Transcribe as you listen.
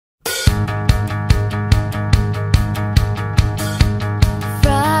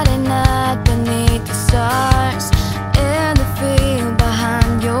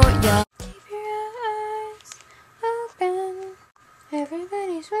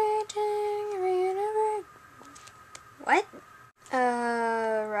What?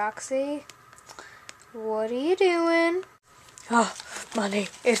 Roxy? What are you doing? Oh, money.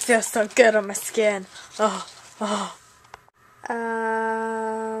 It feels so good on my skin. Oh.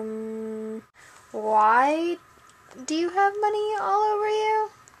 Why do you have money all over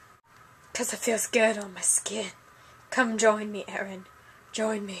you? 'Cause it feels good on my skin. Come join me, Aaron.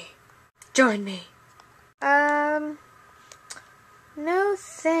 Join me. Join me. No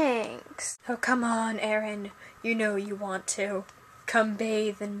thanks. Oh, come on, Aaron. You know you want to. Come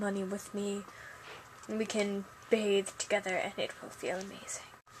bathe in money with me. We can bathe together and it will feel amazing.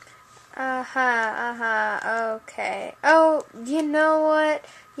 Okay. Oh, you know what?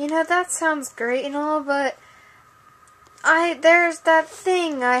 That sounds great and all, but there's that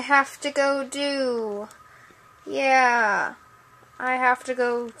thing I have to go do. Yeah. I have to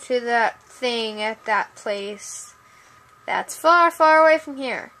go to that thing at that place. That's far, far away from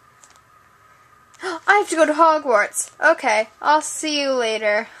here. I have to go to Hogwarts. Okay, I'll see you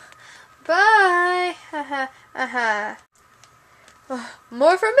later. Bye.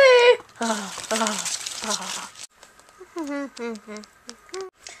 More for me!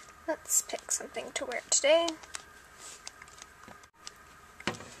 Let's pick something to wear today.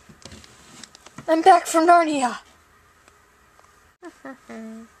 I'm back from Narnia.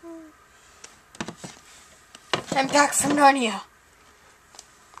 I'm back from Narnia.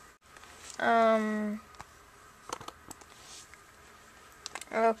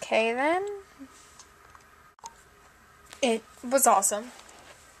 Okay then. It was awesome.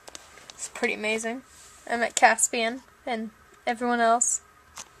 It's pretty amazing. I met Caspian and everyone else.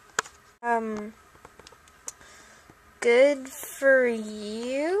 Good for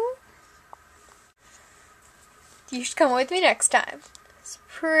you? You should come with me next time. It's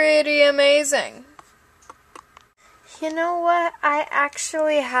pretty amazing. You know what? I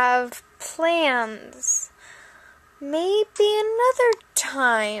actually have plans. Maybe another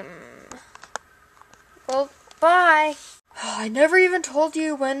time. Well, bye. I never even told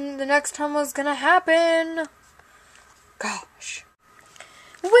you when the next time was gonna happen. Gosh.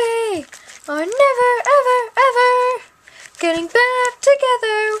 We are never, ever, ever getting back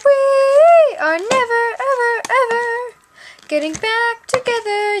together. We are never, ever, ever getting back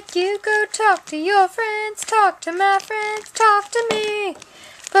together. You go talk to your friends, talk to my friends, talk to me.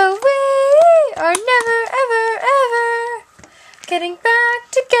 But we are never, ever, ever getting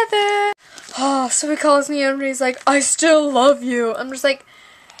back together. Oh, so he calls me and he's like, I still love you. I'm like,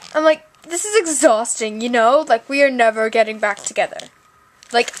 this is exhausting, you know? Like, we are never getting back together.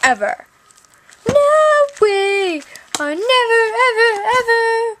 Like, ever. No, we are never, ever,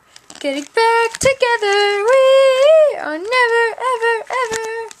 ever getting back together. We are never, ever,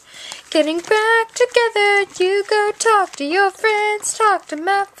 ever getting back together. You go talk to your friends, talk to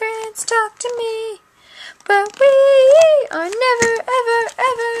my friends, talk to me. But we are never, ever,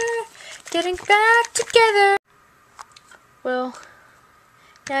 ever getting back together. Well,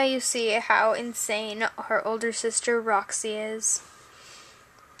 now you see how insane her older sister Roxy is.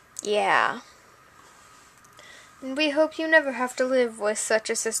 Yeah. And we hope you never have to live with such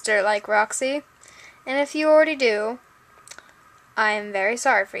a sister like Roxy. And if you already do, I am very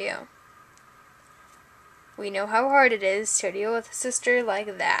sorry for you. We know how hard it is to deal with a sister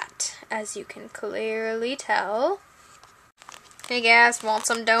like that, as you can clearly tell. Hey guys, want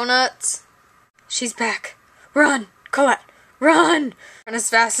some donuts? She's back. Run, Colette, run! Run as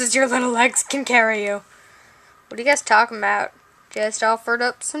fast as your little legs can carry you. What are you guys talking about? Just offered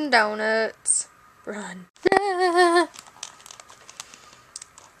up some donuts. Run.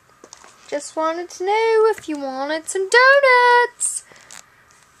 Just wanted to know if you wanted some donuts.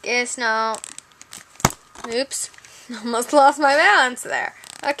 Guess not. Oops. Almost lost my balance there.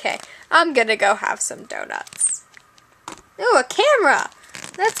 Okay, I'm gonna go have some donuts. Ooh, a camera!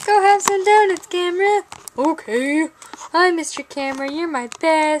 Let's go have some donuts, camera. Okay. Hi, Mr. Camera. You're my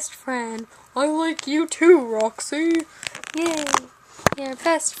best friend. I like you too, Roxy. Yay. You're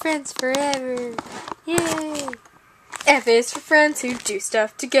best friends forever. Yay. F is for friends who do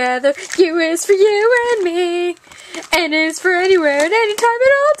stuff together. U is for you and me. N is for anywhere and anytime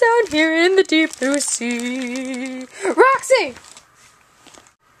at all down here in the deep blue sea. Roxy!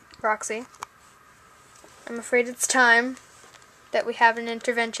 Roxy, I'm afraid it's time that we have an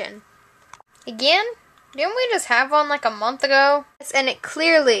intervention. Again? Didn't we just have one like a month ago? Yes, and it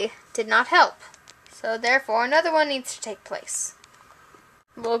clearly did not help. So therefore, another one needs to take place.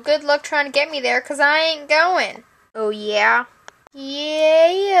 Well, good luck trying to get me there, 'cause I ain't going. Oh, yeah?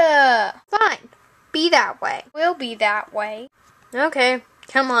 Yeah. Fine. Be that way. We'll be that way. Okay,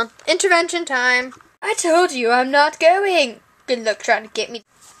 come on. Intervention time. I told you I'm not going. Good luck trying to get me.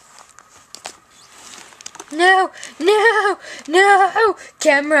 No, no, no!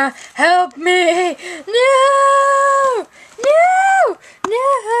 Camera, help me! No! No!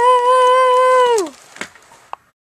 No!